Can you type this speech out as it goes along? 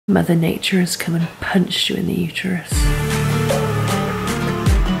Mother Nature has come and punched you in the uterus.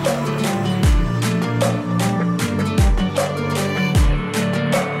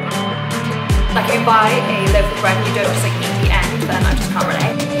 Like if you buy a loaf of bread and you don't just like eat the end, then I just can't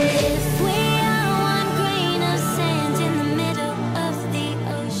relate.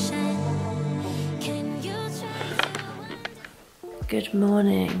 Good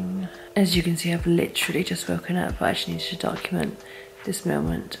morning. As you can see, I've literally just woken up. I just needed to document this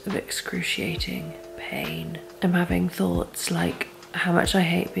moment of excruciating pain. I'm having thoughts like how much I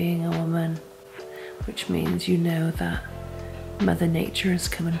hate being a woman, which means you know that Mother Nature has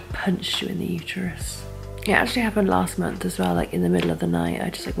come and punched you in the uterus. It actually happened last month as well, like in the middle of the night.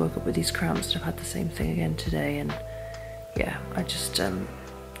 I just like woke up with these cramps and I've had the same thing again today, and yeah, I just know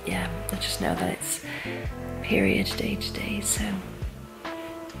that it's period day today, so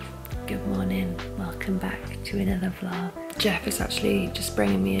good morning, welcome back to another vlog. Jeff is actually just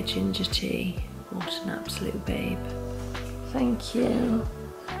bringing me a ginger tea. What an absolute babe. Thank you.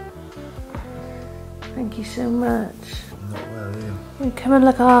 Thank you so much. Not well, are you? You come and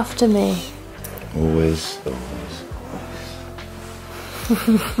look after me. Always, always.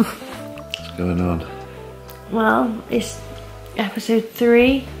 What's going on? Well, it's episode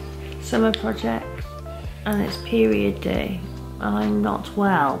 3, summer project, and it's period day, and I'm not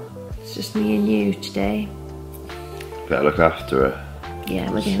well. It's just me and you today. Better look after her.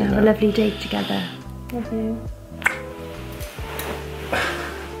 Yeah, we're gonna have a lovely date together. Love you.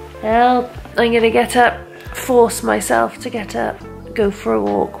 Help! I'm gonna get up, force myself to get up, go for a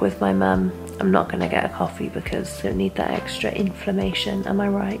walk with my mum. I'm not gonna get a coffee because I don't need that extra inflammation. Am I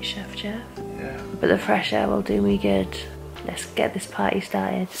right, Chef Jeff? Yeah. But the fresh air will do me good. Let's get this party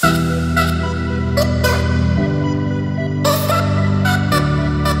started.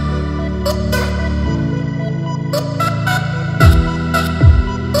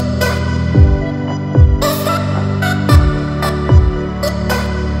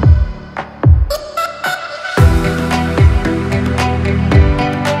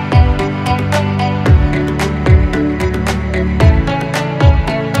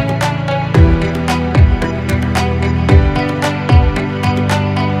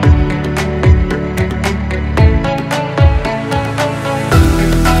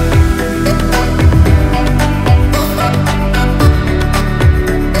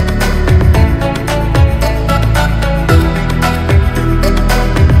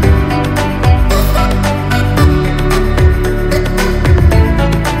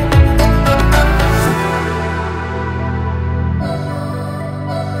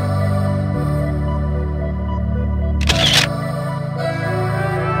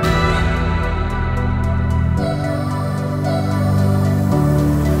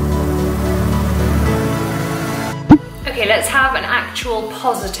 Let's have an actual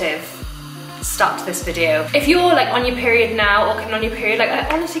positive start to this video. If you're like on your period now or coming on your period, like I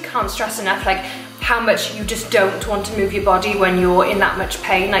honestly can't stress enough like how much you just don't want to move your body when you're in that much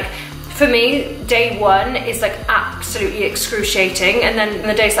pain. Like for me, day 1 is like absolutely excruciating, and then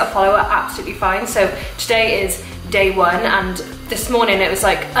the days that follow are absolutely fine. So today is day 1, and this morning it was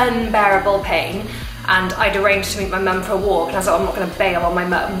like unbearable pain, and I'd arranged to meet my mum for a walk, and I was like, I'm not gonna bail on my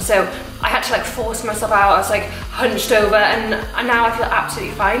mum. So I had to like force myself out. I was like hunched over, and now I feel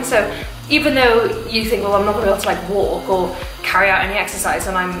absolutely fine. So even though you think, well, I'm not gonna be able to like walk or carry out any exercise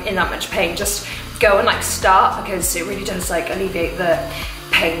when I'm in that much pain, just go and like start, because it really does like alleviate the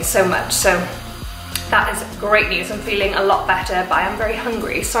pain so much. So that is great news. I'm feeling a lot better, but I am very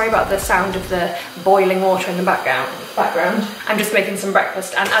hungry. Sorry about the sound of the boiling water in the background. I'm just making some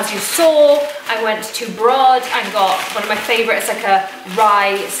breakfast, and as you saw, I went to Broad and got one of my favourites, like a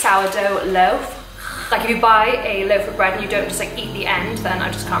rye sourdough loaf. Like if you buy a loaf of bread and you don't just like eat the end, then I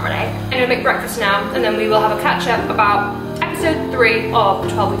just can't relate. I'm gonna make breakfast now, and then we will have a catch up about episode 3 of the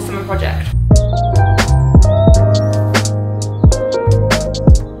 12-week summer project.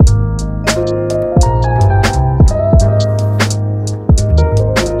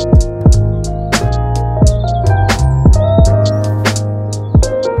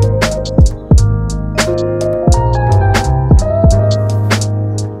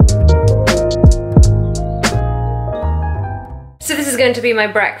 Going to be my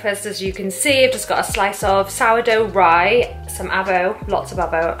breakfast. As you can see, I've just got a slice of sourdough rye, some avo, lots of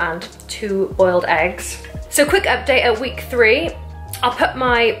avo, and 2 boiled eggs. So quick update at week 3. I'll put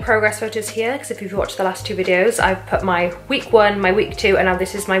my progress photos here, because if you've watched the last 2 videos, I've put my week 1, my week 2, and now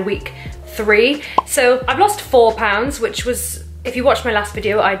this is my week 3. So I've lost 4 pounds, which was, if you watched my last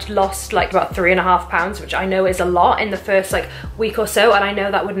video, I'd lost like about 3.5 pounds, which I know is a lot in the first like week or so, and I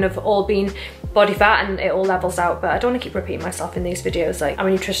know that wouldn't have all been body fat and it all levels out. But I don't want to keep repeating myself in these videos. Like, I'm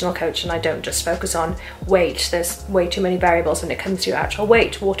a nutritional coach and I don't just focus on weight. There's way too many variables when it comes to your actual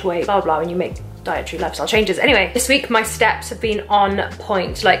weight, water weight, blah, blah, when you make dietary lifestyle changes. Anyway, this week my steps have been on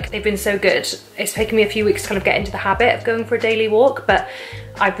point. Like, they've been so good. It's taken me a few weeks to kind of get into the habit of going for a daily walk, but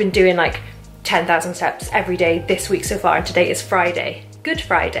I've been doing like 10,000 steps every day this week so far, and today is Friday. Good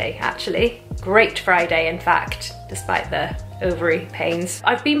Friday, actually. Great Friday, in fact, despite the ovary pains.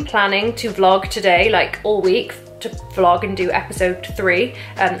 I've been planning to vlog today, like all week, to vlog and do episode 3.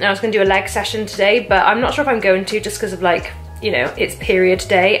 And I was gonna do a leg session today, but I'm not sure if I'm going to, just because of like, you know, it's period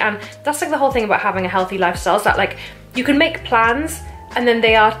day. And that's like the whole thing about having a healthy lifestyle, is that like you can make plans and then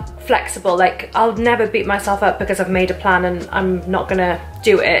they are flexible. Like, I'll never beat myself up because I've made a plan and I'm not gonna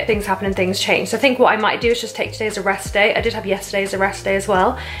do it. Things happen and things change. So I think what I might do is just take today as a rest day. I did have yesterday as a rest day as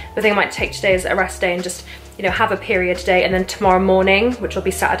well, but I think I might take today as a rest day and just, you know, have a period day, and then tomorrow morning, which will be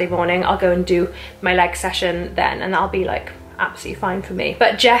Saturday morning, I'll go and do my leg session then, and that'll be like absolutely fine for me.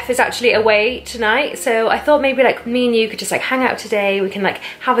 But Jeff is actually away tonight, so I thought maybe like me and you could just like hang out today. We can like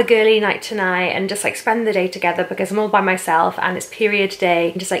have a girly night tonight and just like spend the day together, because I'm all by myself and it's period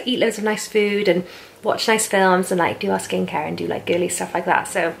day, and just like eat loads of nice food and watch nice films and like do our skincare and do like girly stuff like that.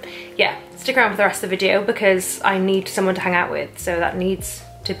 So yeah, stick around for the rest of the video because I need someone to hang out with, so that needs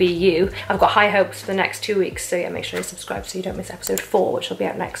to be you. I've got high hopes for the next 2 weeks, so yeah, make sure you subscribe so you don't miss episode 4, which will be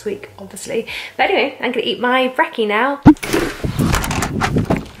out next week, obviously. But anyway, I'm gonna eat my brekkie now.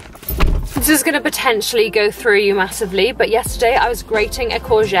 This is gonna potentially go through you massively, but yesterday I was grating a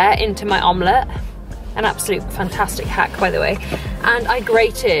courgette into my omelette. An absolute fantastic hack, by the way. And I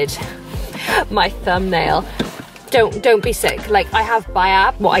grated my thumbnail. Don't be sick. Like, I have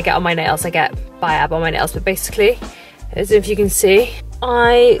biab. What I get on my nails, I get biab on my nails, but basically, as if you can see,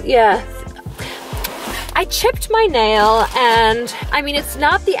 I chipped my nail, and I mean, it's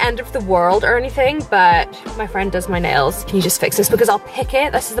not the end of the world or anything, but my friend does my nails. Can you just fix this? Because I'll pick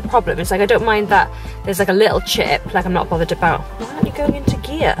it. This is the problem. It's like, I don't mind that there's like a little chip, like I'm not bothered about. Why aren't you going into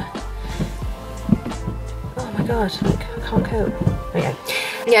gear? Oh my god, like, I can't cope. Okay.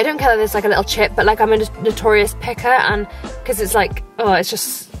 Yeah, I don't care that there's like a little chip, but like I'm a notorious picker, and because it's like, oh, it's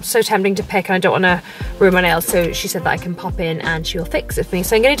just so tempting to pick and I don't want to ruin my nails, so she said that I can pop in and she will fix it for me,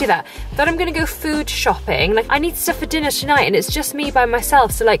 so I'm going to do that. Then I'm going to go food shopping. Like, I need stuff for dinner tonight and it's just me by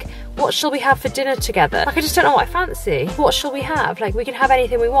myself, so like, what shall we have for dinner together? Like, I just don't know what I fancy. What shall we have? Like, we can have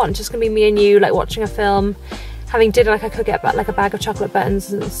anything we want. It's just going to be me and you, like, watching a film, having dinner. Like, I could get like a bag of chocolate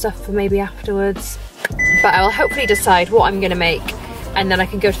buttons and stuff for maybe afterwards, but I will hopefully decide what I'm going to make, and then I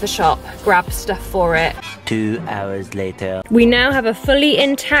can go to the shop, grab stuff for it. 2 hours later. We now have a fully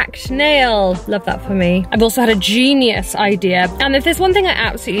intact nail. Love that for me. I've also had a genius idea. And if there's one thing I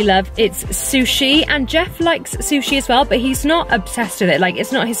absolutely love, it's sushi. And Jeff likes sushi as well, but he's not obsessed with it. Like,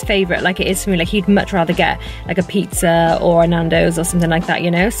 it's not his favorite like it is for me. Like, he'd much rather get like a pizza or a Nando's or something like that,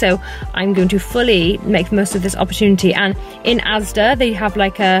 you know? So I'm going to fully make the most of this opportunity. And in Asda, they have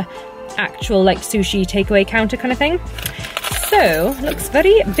like a actual like sushi takeaway counter kind of thing. So, looks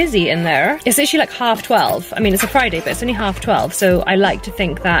very busy in there. It's actually like 12:30. I mean, it's a Friday, but it's only 12:30, so I like to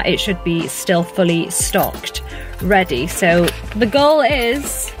think that it should be still fully stocked, ready. So the goal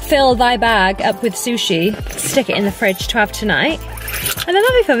is fill thy bag up with sushi, stick it in the fridge to have tonight, and then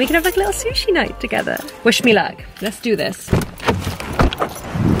that'll be fun. We can have like a little sushi night together. Wish me luck. Let's do this.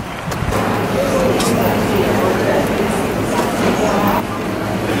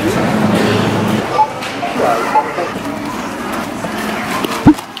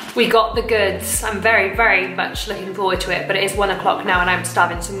 We got the goods. I'm very, very much looking forward to it, but it is 1 o'clock now and I'm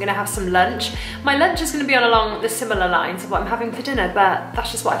starving, so I'm gonna have some lunch. My lunch is gonna be on along the similar lines of what I'm having for dinner, but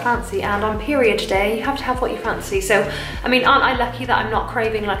that's just what I fancy, and on period day, you have to have what you fancy. So, I mean, aren't I lucky that I'm not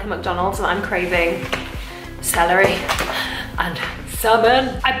craving like a McDonald's, and I'm craving celery and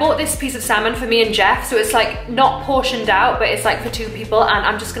salmon. I bought this piece of salmon for me and Jeff, so it's like not portioned out, but it's like for 2 people, and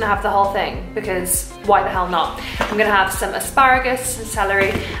I'm just gonna have the whole thing because why the hell not? I'm gonna have some asparagus, some celery,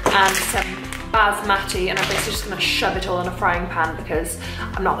 and some basmati, and I'm basically just gonna shove it all in a frying pan because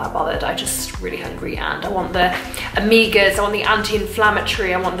I'm not that bothered. I'm just really hungry, and I want the omegas, I want the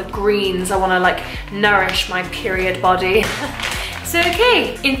anti-inflammatory, I want the greens, I wanna like nourish my period body. So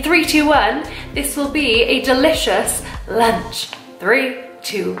okay, in 3, 2, 1, this will be a delicious lunch. 3,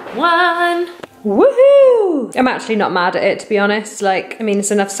 2, 1. Woohoo! I'm actually not mad at it, to be honest. Like, I mean, it's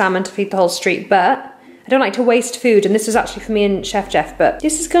enough salmon to feed the whole street, but I don't like to waste food, and this was actually for me and Chef Jeff, but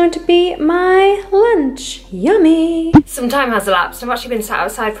this is going to be my lunch. Yummy! Some time has elapsed. I've actually been sat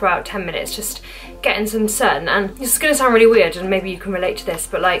outside for about 10 minutes, just getting some sun, and this is gonna sound really weird, and maybe you can relate to this,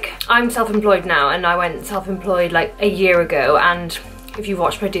 but like, I'm self-employed now, and I went self-employed like a year ago, and if you've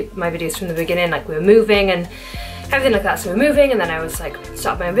watched my videos from the beginning, like we were moving and everything like that. So we were moving, and then I was like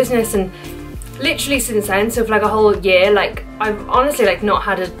started my own business, and literally since then, so for like a whole year, like I've honestly like not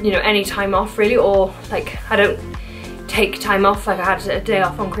had any time off really, or like I don't take time off. Like I had a day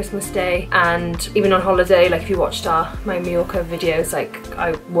off on Christmas Day, and even on holiday, like if you watched my Mallorca videos, like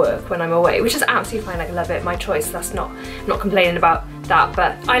I work when I'm away, which is absolutely fine. Like I love it, my choice. That's not, I'm not complaining about that,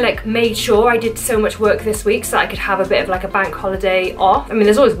 but I like made sure I did so much work this week so that I could have a bit of like a bank holiday off. I mean,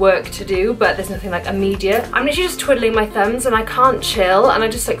 there's always work to do, but there's nothing like immediate. I'm literally just twiddling my thumbs and I can't chill, and I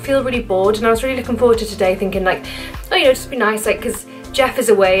just like feel really bored, and I was really looking forward to today, thinking like, oh, just be nice, like because Jeff is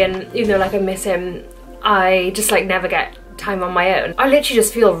away, and even though like I miss him, I just like never get time on my own. I literally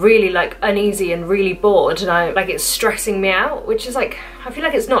just feel really like uneasy and really bored, and I like it's stressing me out, which is like, I feel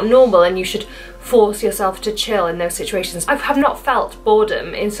like it's not normal, and you should force yourself to chill in those situations. I have not felt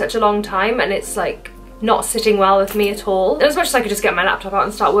boredom in such a long time, and it's like not sitting well with me at all. And as much as I could just get my laptop out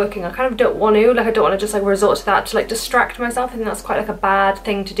and start working, I kind of don't want to. Like I don't want to just like resort to that to like distract myself. I think that's quite like a bad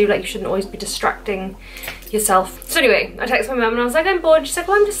thing to do. Like you shouldn't always be distracting yourself. So anyway, I texted my mum and I was like, I'm bored. She's like,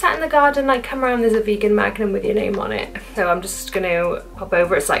 well, I'm just sat in the garden, like come around, there's a vegan Magnum with your name on it. So I'm just gonna pop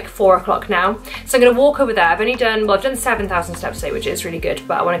over. It's like 4 o'clock now. So I'm gonna walk over there. I've done 7,000 steps today, which is really good,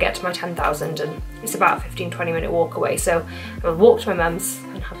 but I want to get to my 10,000, and it's about a 15-20 minute walk away. So I'll walk to my mum's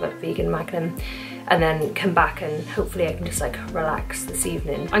and have a vegan Magnum, and then come back, and hopefully I can just like relax this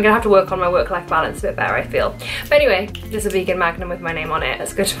evening. I'm gonna have to work on my work-life balance a bit better, I feel. But anyway, there's a vegan Magnum with my name on it.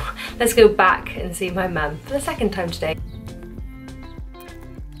 Let's go back and see my mum for the second time today.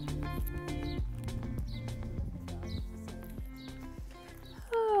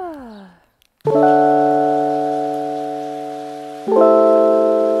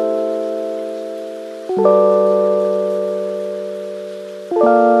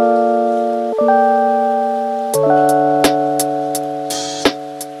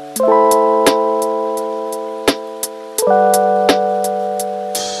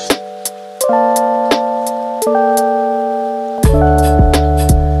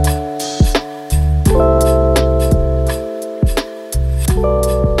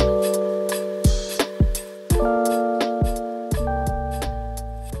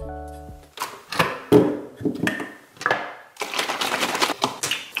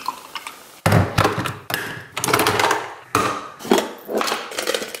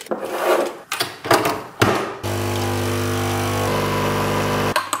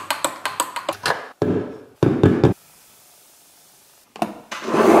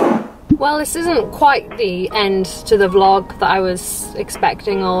 Well, this isn't quite the end to the vlog that I was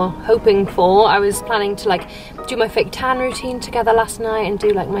expecting or hoping for. I was planning to like do my fake tan routine together last night and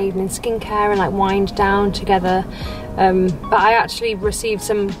do like my evening skincare and like wind down together. But I actually received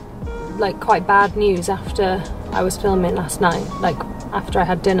some like quite bad news after I was filming last night, like after I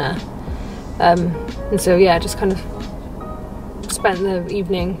had dinner. And so yeah, just kind of spent the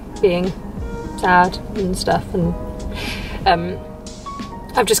evening being sad and stuff, and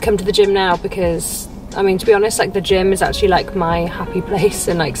I've just come to the gym now because, I mean, to be honest, like the gym is actually like my happy place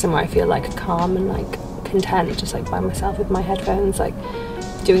and like somewhere I feel like calm and like content, just like by myself with my headphones, like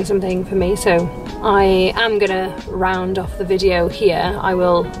doing something for me. So I am gonna round off the video here. I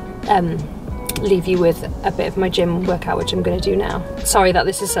will leave you with a bit of my gym workout, which I'm gonna do now. Sorry that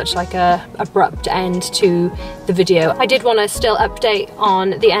this is such like a abrupt end to the video. I did want to still update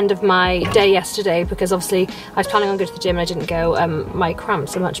on the end of my day yesterday, because obviously I was planning on going to the gym and I didn't go. My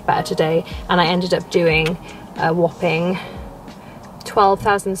cramps are much better today, and I ended up doing a whopping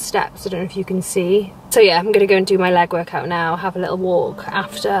 12,000 steps. I don't know if you can see. So yeah, I'm gonna go and do my leg workout now, have a little walk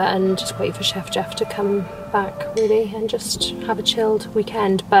after, and just wait for Chef Jeff to come back really, and just have a chilled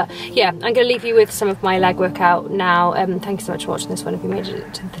weekend. But yeah, I'm gonna leave you with some of my leg workout now. Thank you so much for watching this one if you made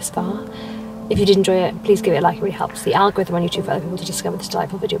it to this far. If you did enjoy it, please give it a like. It really helps the algorithm on YouTube for other people to discover this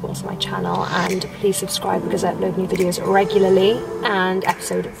delightful video balls on my channel. And please subscribe, because I upload new videos regularly, and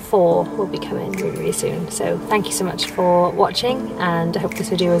episode 4 will be coming really, really soon. So thank you so much for watching, and I hope this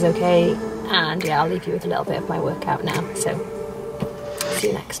video was okay. And yeah, I'll leave you with a little bit of my workout now. So see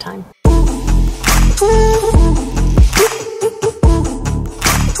you next time.